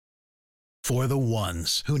For the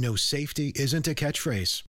ones who know safety isn't a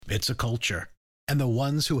catchphrase, it's a culture. And the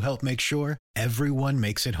ones who help make sure everyone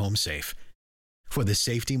makes it home safe. For the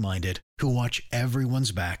safety-minded who watch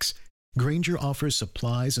everyone's backs, Grainger offers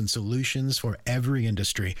supplies and solutions for every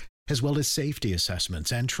industry, as well as safety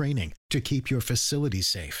assessments and training to keep your facilities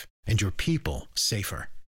safe and your people safer.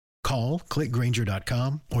 Call, click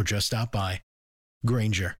Grainger.com, or just stop by.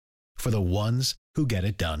 Grainger, for the ones who get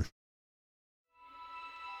it done.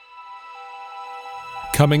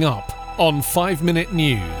 Coming up on 5 Minute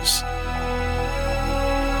News.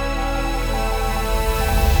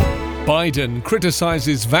 Biden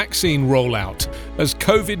criticizes vaccine rollout as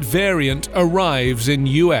COVID variant arrives in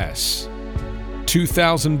US.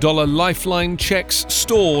 $2,000 lifeline checks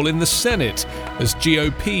stall in the Senate as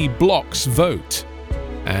GOP blocks vote.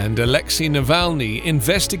 And Alexei Navalny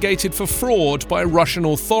investigated for fraud by Russian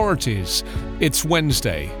authorities. It's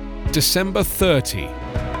Wednesday, December 30.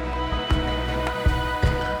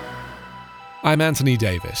 I'm Anthony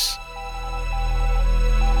Davis.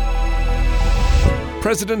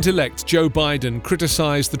 President-elect Joe Biden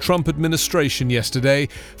criticized the Trump administration yesterday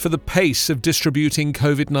for the pace of distributing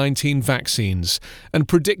COVID-19 vaccines and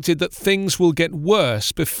predicted that things will get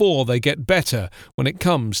worse before they get better when it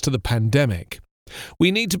comes to the pandemic.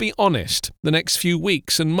 We need to be honest. The next few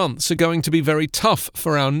weeks and months are going to be very tough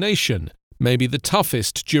for our nation, maybe the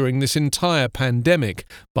toughest during this entire pandemic,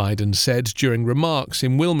 Biden said during remarks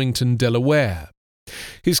in Wilmington, Delaware.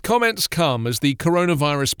 His comments come as the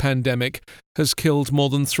coronavirus pandemic has killed more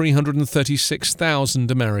than 336,000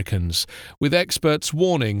 Americans, with experts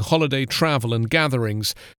warning holiday travel and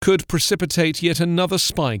gatherings could precipitate yet another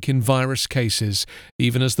spike in virus cases,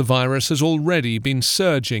 even as the virus has already been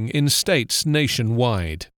surging in states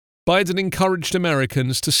nationwide. Biden encouraged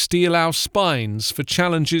Americans to steel our spines for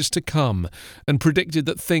challenges to come and predicted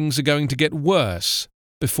that things are going to get worse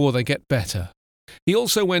before they get better. He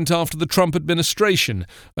also went after the Trump administration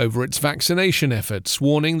over its vaccination efforts,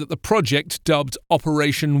 warning that the project, dubbed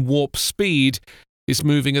Operation Warp Speed, is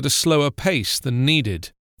moving at a slower pace than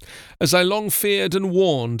needed. As I long feared and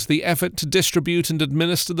warned, the effort to distribute and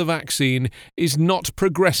administer the vaccine is not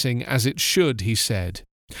progressing as it should, he said.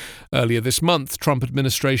 Earlier this month, Trump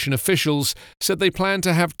administration officials said they plan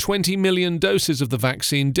to have 20 million doses of the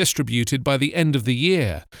vaccine distributed by the end of the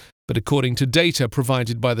year. But according to data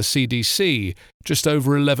provided by the CDC, just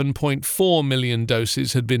over 11.4 million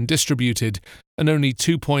doses had been distributed, and only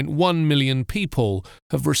 2.1 million people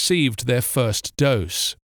have received their first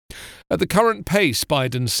dose. At the current pace,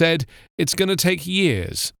 Biden said, it's going to take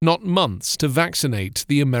years, not months, to vaccinate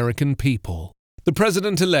the American people. The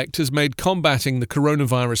president-elect has made combating the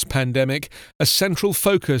coronavirus pandemic a central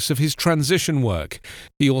focus of his transition work.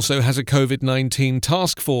 He also has a COVID-19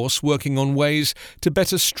 task force working on ways to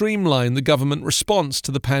better streamline the government response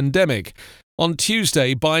to the pandemic. On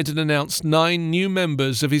Tuesday, Biden announced 9 new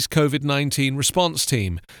members of his COVID-19 response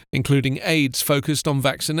team, including aides focused on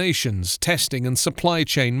vaccinations, testing and supply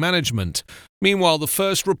chain management. Meanwhile, the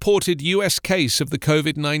first reported U.S. case of the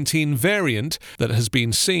COVID-19 variant that has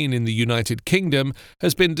been seen in the United Kingdom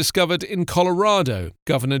has been discovered in Colorado,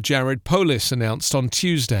 Governor Jared Polis announced on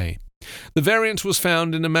Tuesday. The variant was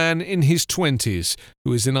found in a man in his 20s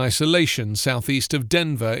who is in isolation southeast of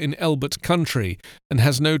Denver in Elbert Country and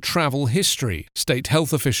has no travel history, state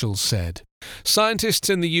health officials said. Scientists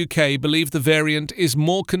in the UK believe the variant is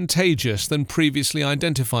more contagious than previously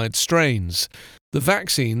identified strains. The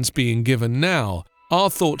vaccines being given now are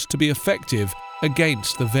thought to be effective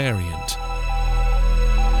against the variant.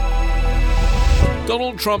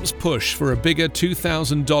 Donald Trump's push for a bigger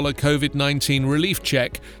 $2,000 COVID-19 relief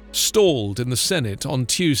check stalled in the Senate on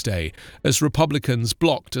Tuesday as Republicans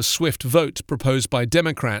blocked a swift vote proposed by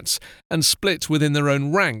Democrats and split within their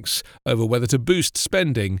own ranks over whether to boost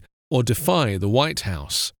spending or defy the White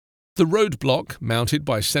House. The roadblock, mounted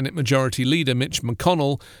by Senate Majority Leader Mitch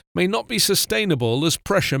McConnell, may not be sustainable as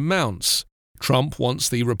pressure mounts. Trump wants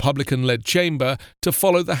the Republican-led chamber to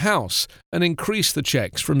follow the House and increase the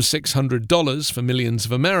checks from $600 for millions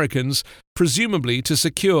of Americans, presumably to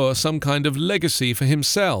secure some kind of legacy for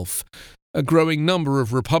himself. A growing number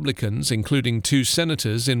of Republicans, including 2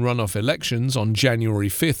 senators in runoff elections on January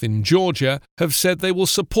 5th in Georgia, have said they will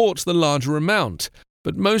support the larger amount,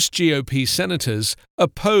 but most GOP senators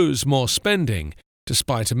oppose more spending,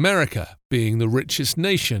 despite America being the richest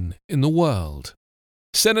nation in the world.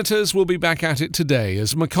 Senators will be back at it today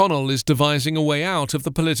as McConnell is devising a way out of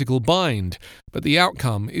the political bind, but the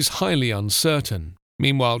outcome is highly uncertain.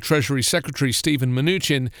 Meanwhile, Treasury Secretary Steven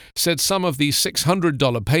Mnuchin said some of the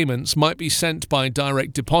 $600 payments might be sent by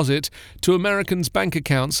direct deposit to Americans' bank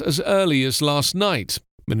accounts as early as last night.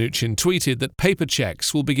 Mnuchin tweeted that paper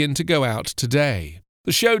checks will begin to go out today.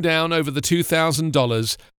 The showdown over the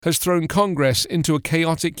 $2,000 has thrown Congress into a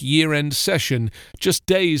chaotic year-end session just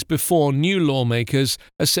days before new lawmakers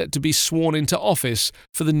are set to be sworn into office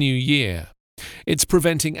for the new year. It's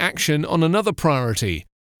preventing action on another priority,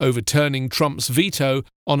 overturning Trump's veto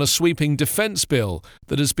on a sweeping defense bill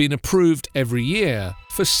that has been approved every year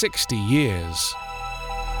for 60 years.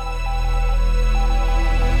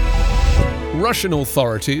 Russian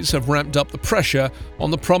authorities have ramped up the pressure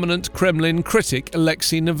on the prominent Kremlin critic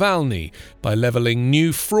Alexei Navalny by levelling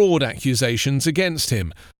new fraud accusations against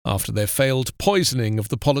him after their failed poisoning of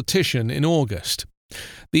the politician in August.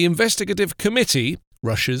 The investigative committee,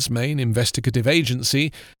 Russia's main investigative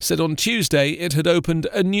agency, said on Tuesday it had opened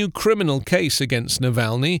a new criminal case against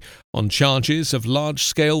Navalny on charges of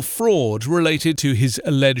large-scale fraud related to his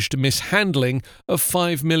alleged mishandling of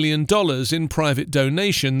 $5 million in private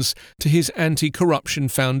donations to his anti-corruption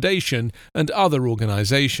foundation and other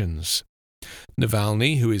organizations.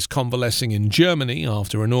 Navalny, who is convalescing in Germany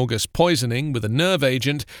after an August poisoning with a nerve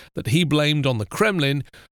agent that he blamed on the Kremlin,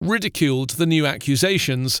 ridiculed the new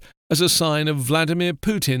accusations as a sign of Vladimir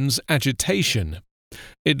Putin's agitation.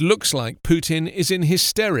 "It looks like Putin is in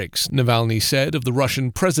hysterics," Navalny said of the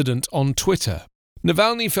Russian president on Twitter.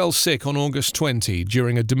 Navalny fell sick on August 20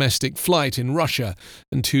 during a domestic flight in Russia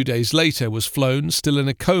and 2 days later was flown, still in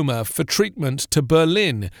a coma, for treatment to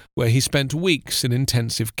Berlin, where he spent weeks in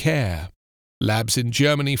intensive care. Labs in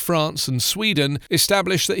Germany, France and Sweden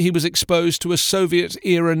established that he was exposed to a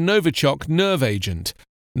Soviet-era Novichok nerve agent.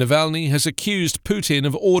 Navalny has accused Putin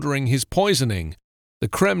of ordering his poisoning. The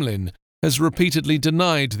Kremlin has repeatedly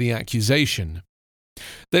denied the accusation.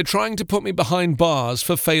 "They're trying to put me behind bars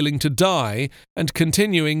for failing to die and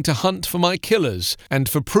continuing to hunt for my killers and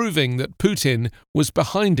for proving that Putin was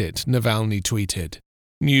behind it," Navalny tweeted.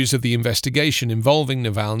 News of the investigation involving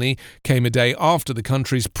Navalny came a day after the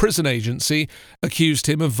country's prison agency accused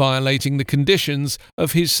him of violating the conditions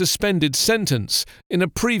of his suspended sentence in a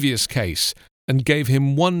previous case and gave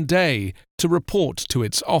him 1 day to report to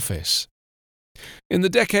its office. In the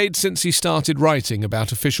decade since he started writing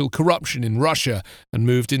about official corruption in Russia and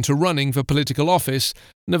moved into running for political office,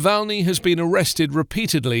 Navalny has been arrested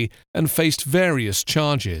repeatedly and faced various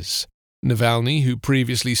charges. Navalny, who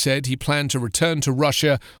previously said he planned to return to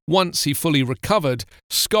Russia once he fully recovered,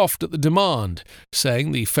 scoffed at the demand,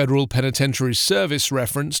 saying the Federal Penitentiary Service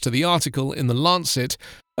reference to the article in The Lancet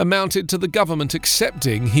amounted to the government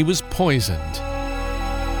accepting he was poisoned.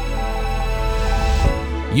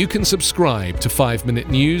 You can subscribe to 5 Minute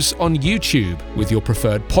News on YouTube with your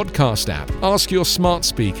preferred podcast app. Ask your smart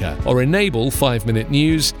speaker or enable 5 Minute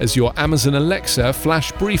News as your Amazon Alexa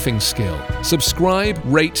flash briefing skill. Subscribe,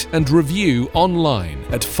 rate and review online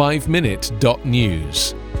at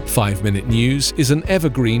 5minute.news. 5 Minute News is an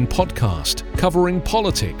evergreen podcast covering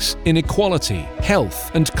politics, inequality, health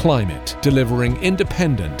and climate, delivering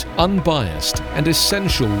independent, unbiased and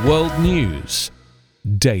essential world news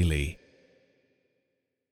daily.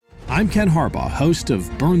 I'm Ken Harbaugh, host of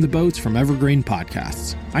Burn the Boats from Evergreen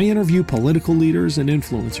Podcasts. I interview political leaders and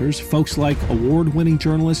influencers, folks like award-winning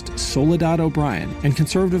journalist Soledad O'Brien and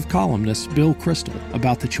conservative columnist Bill Kristol,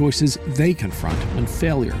 about the choices they confront when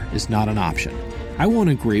failure is not an option. I won't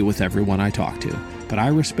agree with everyone I talk to, but I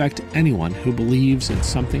respect anyone who believes in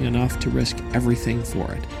something enough to risk everything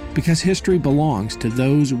for it. Because history belongs to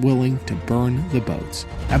those willing to burn the boats.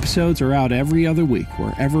 Episodes are out every other week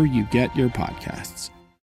wherever you get your podcasts.